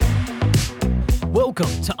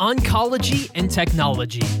Welcome to Oncology and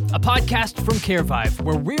Technology, a podcast from CareVive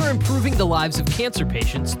where we're improving the lives of cancer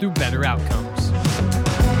patients through better outcomes.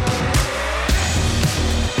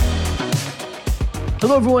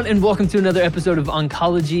 Hello, everyone, and welcome to another episode of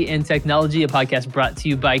Oncology and Technology, a podcast brought to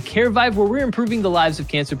you by CareVive, where we're improving the lives of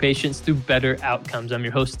cancer patients through better outcomes. I'm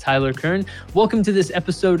your host, Tyler Kern. Welcome to this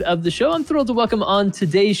episode of the show. I'm thrilled to welcome on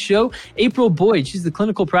today's show, April Boyd. She's the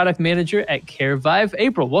Clinical Product Manager at CareVive.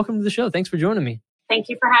 April, welcome to the show. Thanks for joining me. Thank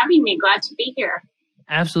you for having me. Glad to be here.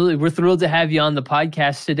 Absolutely. We're thrilled to have you on the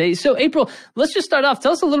podcast today. So, April, let's just start off.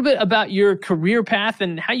 Tell us a little bit about your career path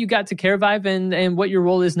and how you got to CareVive and what your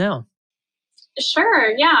role is now. Sure.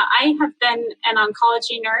 Yeah, I have been an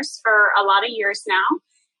oncology nurse for a lot of years now.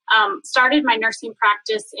 Started my nursing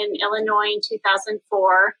practice in Illinois in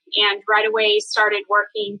 2004 and right away started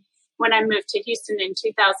working when I moved to Houston in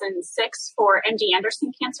 2006 for MD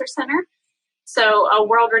Anderson Cancer Center. So a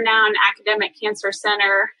world-renowned academic cancer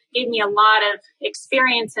center gave me a lot of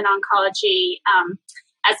experience in oncology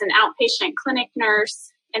as an outpatient clinic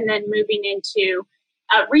nurse and then moving into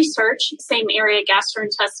research, same area,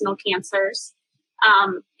 gastrointestinal cancers.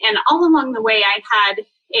 And all along the way, I had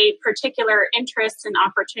a particular interest and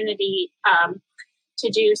opportunity to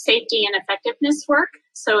do safety and effectiveness work.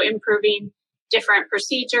 So improving different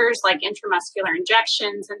procedures like intramuscular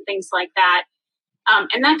injections and things like that.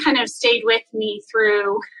 And that kind of stayed with me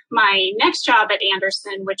through my next job at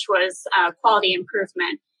Anderson, which was quality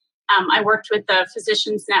improvement. I worked with the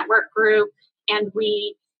Physicians Network Group, and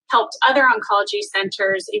we helped other oncology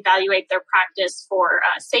centers evaluate their practice for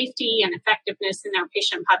safety and effectiveness in their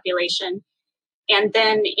patient population. And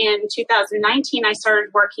then in 2019, I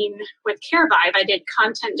started working with CareVive. I did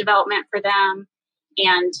content development for them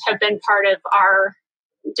and have been part of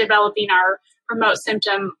developing our remote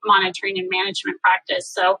symptom monitoring and management practice.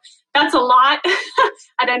 So that's a lot.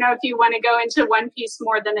 I don't know if you want to go into one piece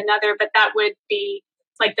more than another, but that would be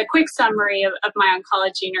like the quick summary of my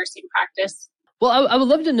oncology nursing practice. Well, I would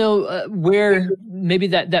love to know where maybe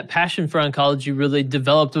that passion for oncology really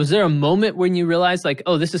developed. Was there a moment when you realized like,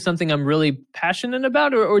 oh, this is something I'm really passionate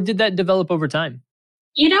about, or did that develop over time?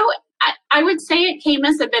 You know, I would say it came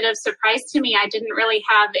as a bit of surprise to me. I didn't really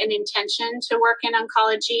have an intention to work in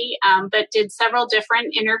oncology, but did several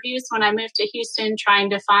different interviews when I moved to Houston trying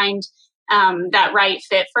to find that right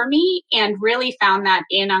fit for me and really found that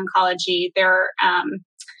in oncology. There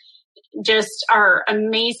just are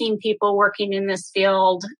amazing people working in this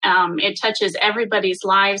field. It touches everybody's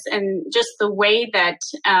lives, and just the way that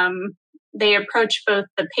they approach both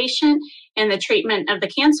the patient and the treatment of the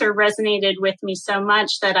cancer resonated with me so much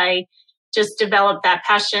that I just developed that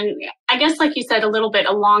passion, I guess, like you said, a little bit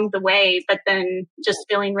along the way, but then just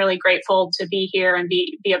feeling really grateful to be here and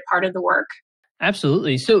be a part of the work.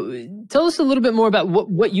 Absolutely. So tell us a little bit more about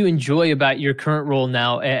what you enjoy about your current role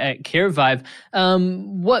now at CareVive.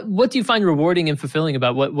 What do you find rewarding and fulfilling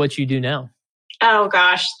about what you do now? Oh,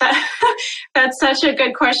 gosh, that's such a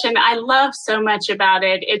good question. I love so much about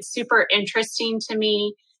it. It's super interesting to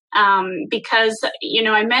me because, you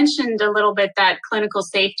know, I mentioned a little bit that clinical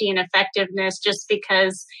safety and effectiveness just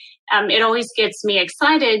because it always gets me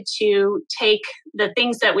excited to take the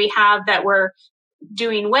things that we have that we're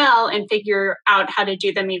doing well and figure out how to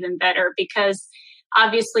do them even better, because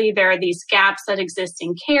obviously there are these gaps that exist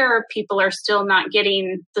in care. People are still not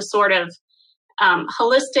getting the sort of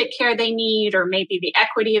holistic care they need, or maybe the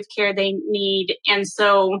equity of care they need. And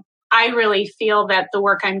so I really feel that the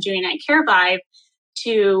work I'm doing at CareVive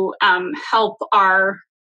to help our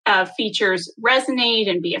features resonate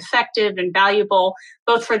and be effective and valuable,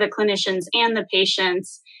 both for the clinicians and the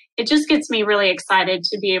patients, it just gets me really excited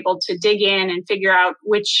to be able to dig in and figure out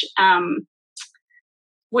which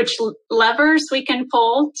levers we can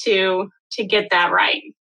pull to get that right.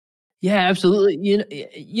 Yeah, absolutely.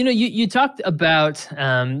 You talked about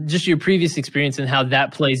just your previous experience and how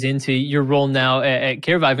that plays into your role now at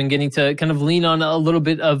CareVive and getting to kind of lean on a little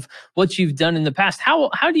bit of what you've done in the past. How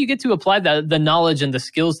do you get to apply the knowledge and the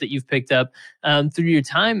skills that you've picked up through your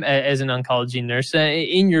time as an oncology nurse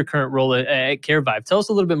in your current role at CareVive? Tell us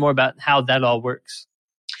a little bit more about how that all works.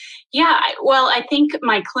 Yeah, well, I think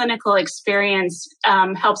my clinical experience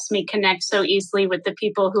helps me connect so easily with the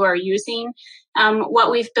people who are using what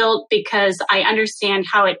we've built, because I understand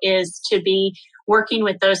how it is to be working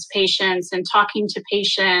with those patients and talking to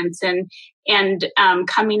patients and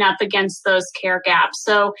coming up against those care gaps.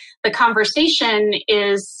 So the conversation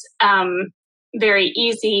is very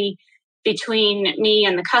easy between me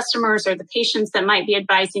and the customers or the patients that might be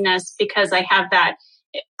advising us, because I have that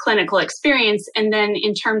clinical experience. And then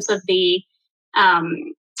in terms of the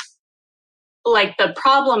like the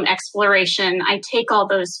problem exploration, I take all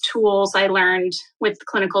those tools I learned with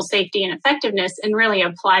clinical safety and effectiveness and really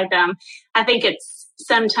apply them. I think it's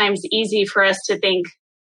sometimes easy for us to think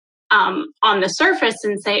on the surface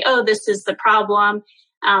and say, oh, this is the problem.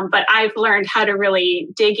 But I've learned how to really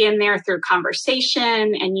dig in there through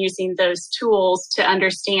conversation and using those tools to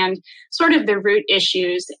understand sort of the root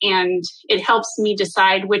issues. And it helps me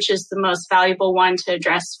decide which is the most valuable one to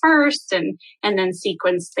address first and then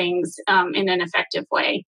sequence things in an effective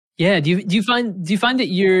way. Yeah. Do you find that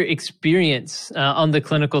your experience on the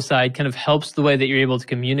clinical side kind of helps the way that you're able to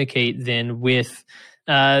communicate then with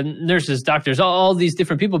nurses, doctors, all these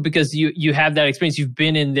different people, because you have that experience, you've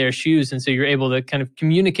been in their shoes, and so you're able to kind of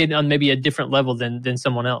communicate on maybe a different level than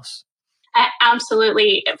someone else?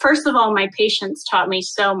 Absolutely. First of all, my patients taught me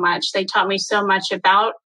so much. They taught me so much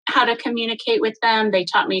about how to communicate with them. They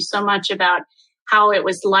taught me so much about how it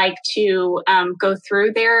was like to go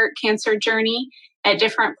through their cancer journey at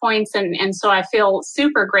different points. And so I feel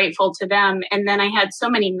super grateful to them. And then I had so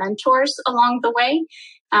many mentors along the way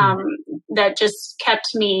that just kept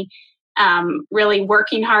me really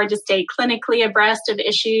working hard to stay clinically abreast of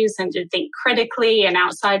issues and to think critically and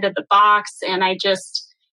outside of the box. And I just,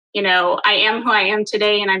 I am who I am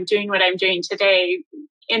today, and I'm doing what I'm doing today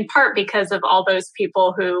in part because of all those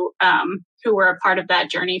people who were a part of that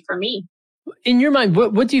journey for me. In your mind,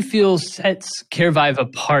 what do you feel sets CareVive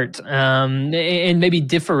apart and maybe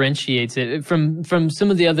differentiates it from some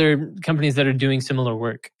of the other companies that are doing similar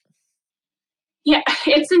work? Yeah,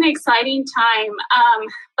 it's an exciting time.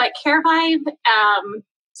 But CareVive,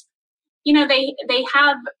 they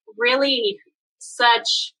have really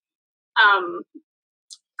such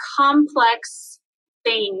complex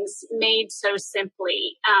things made so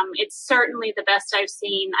simply. It's certainly the best I've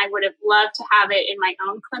seen. I would have loved to have it in my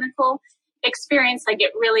own clinical experience. I get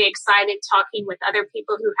really excited talking with other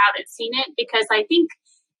people who haven't seen it, because I think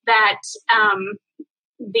that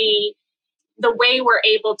the way we're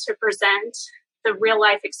able to present the real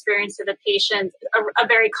life experience of the patient, a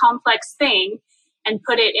very complex thing, and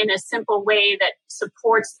put it in a simple way that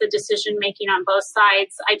supports the decision making on both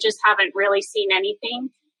sides. I just haven't really seen anything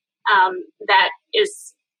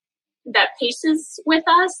that paces with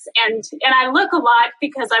us. And I look a lot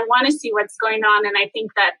because I want to see what's going on. And I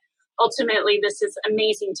think that ultimately this is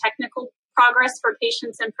amazing technical progress for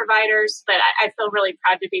patients and providers, but I feel really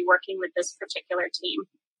proud to be working with this particular team.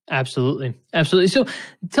 Absolutely. Absolutely. So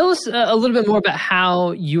tell us a little bit more about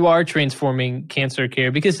how you are transforming cancer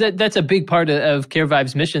care, because that's a big part of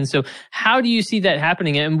CareVive's mission. So how do you see that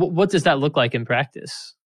happening, and what does that look like in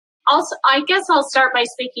practice? Also, I guess I'll start by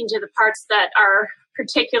speaking to the parts that are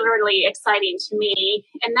particularly exciting to me,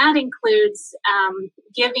 and that includes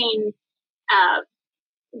giving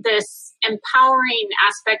this empowering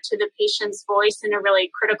aspect to the patient's voice in a really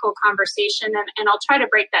critical conversation. And I'll try to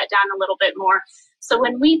break that down a little bit more. So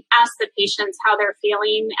when we ask the patients how they're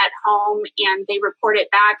feeling at home, and they report it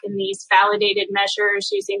back in these validated measures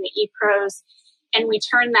using the ePROs, and we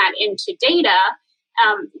turn that into data,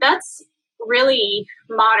 that's really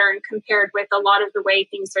modern compared with a lot of the way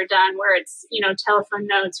things are done, where it's, telephone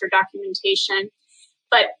notes or documentation.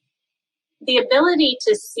 But the ability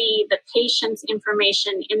to see the patient's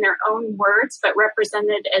information in their own words, but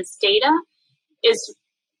represented as data, is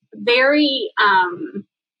very,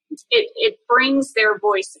 it brings their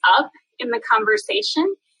voice up in the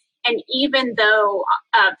conversation. And even though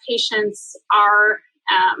patients are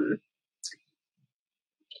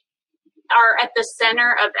at the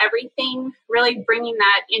center of everything, really bringing them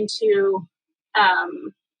into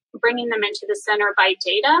the center by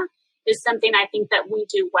data is something I think that we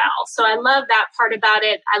do well. So I love that part about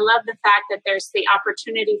it. I love the fact that there's the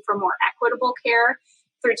opportunity for more equitable care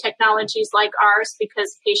through technologies like ours,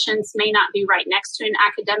 because patients may not be right next to an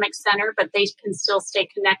academic center, but they can still stay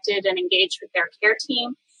connected and engaged with their care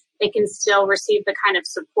team. They can still receive the kind of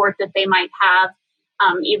support that they might have,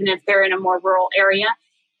 even if they're in a more rural area.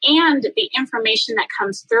 And the information that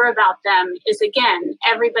comes through about them is, again,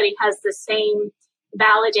 everybody has the same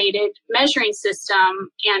validated measuring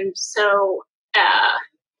system. And so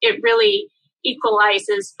it really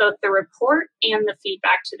equalizes both the report and the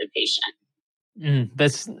feedback to the patient.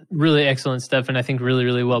 That's really excellent stuff, and I think really,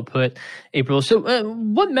 really well put, April. So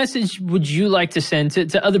what message would you like to send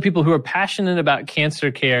to other people who are passionate about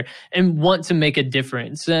cancer care and want to make a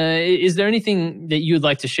difference? Is there anything that you would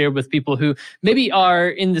like to share with people who maybe are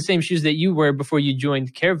in the same shoes that you were before you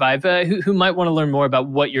joined CareVive, who might want to learn more about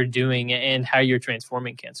what you're doing and how you're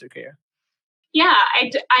transforming cancer care? Yeah,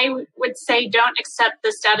 I would say don't accept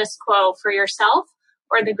the status quo for yourself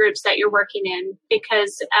or the groups that you're working in,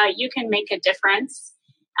 because you can make a difference,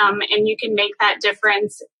 and you can make that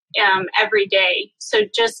difference every day. So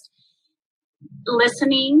just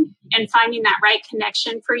listening and finding that right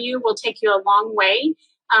connection for you will take you a long way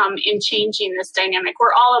in changing this dynamic.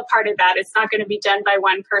 We're all a part of that. It's not going to be done by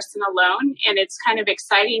one person alone. And it's kind of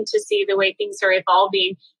exciting to see the way things are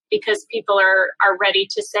evolving because people are ready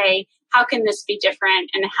to say, how can this be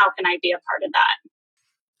different? And how can I be a part of that?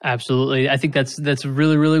 Absolutely. I think that's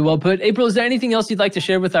really, really well put. April, is there anything else you'd like to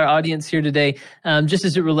share with our audience here today, just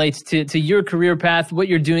as it relates to your career path, what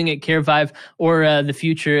you're doing at CareVive, or the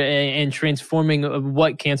future and transforming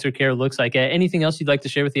what cancer care looks like? Anything else you'd like to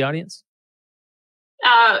share with the audience?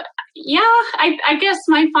 I guess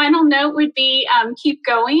my final note would be keep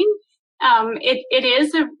going. It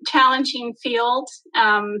is a challenging field.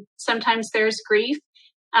 Sometimes there's grief.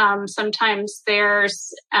 Sometimes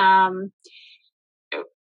there's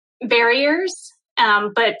barriers,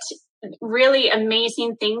 but really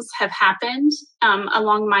amazing things have happened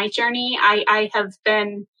along my journey. I have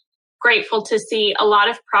been grateful to see a lot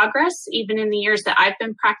of progress, even in the years that I've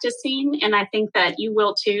been practicing, and I think that you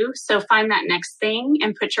will too. So find that next thing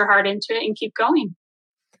and put your heart into it and keep going.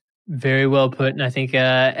 Very well put. And I think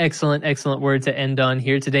excellent word to end on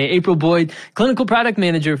here today. April Boyd, Clinical Product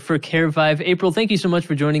Manager for CareVive. April, thank you so much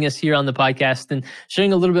for joining us here on the podcast and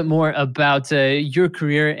sharing a little bit more about your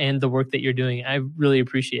career and the work that you're doing. I really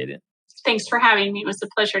appreciate it. Thanks for having me. It was a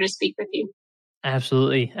pleasure to speak with you.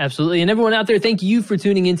 Absolutely. And everyone out there, thank you for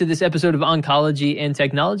tuning into this episode of Oncology and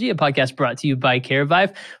Technology, a podcast brought to you by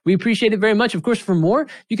CareVive. We appreciate it very much. Of course, for more,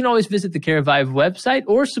 you can always visit the CareVive website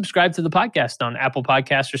or subscribe to the podcast on Apple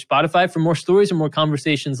Podcasts or Spotify for more stories and more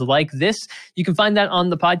conversations like this. You can find that on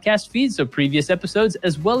the podcast feed, so previous episodes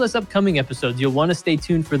as well as upcoming episodes. You'll want to stay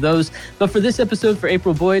tuned for those. But for this episode, for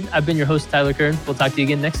April Boyd, I've been your host, Tyler Kern. We'll talk to you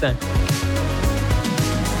again next time.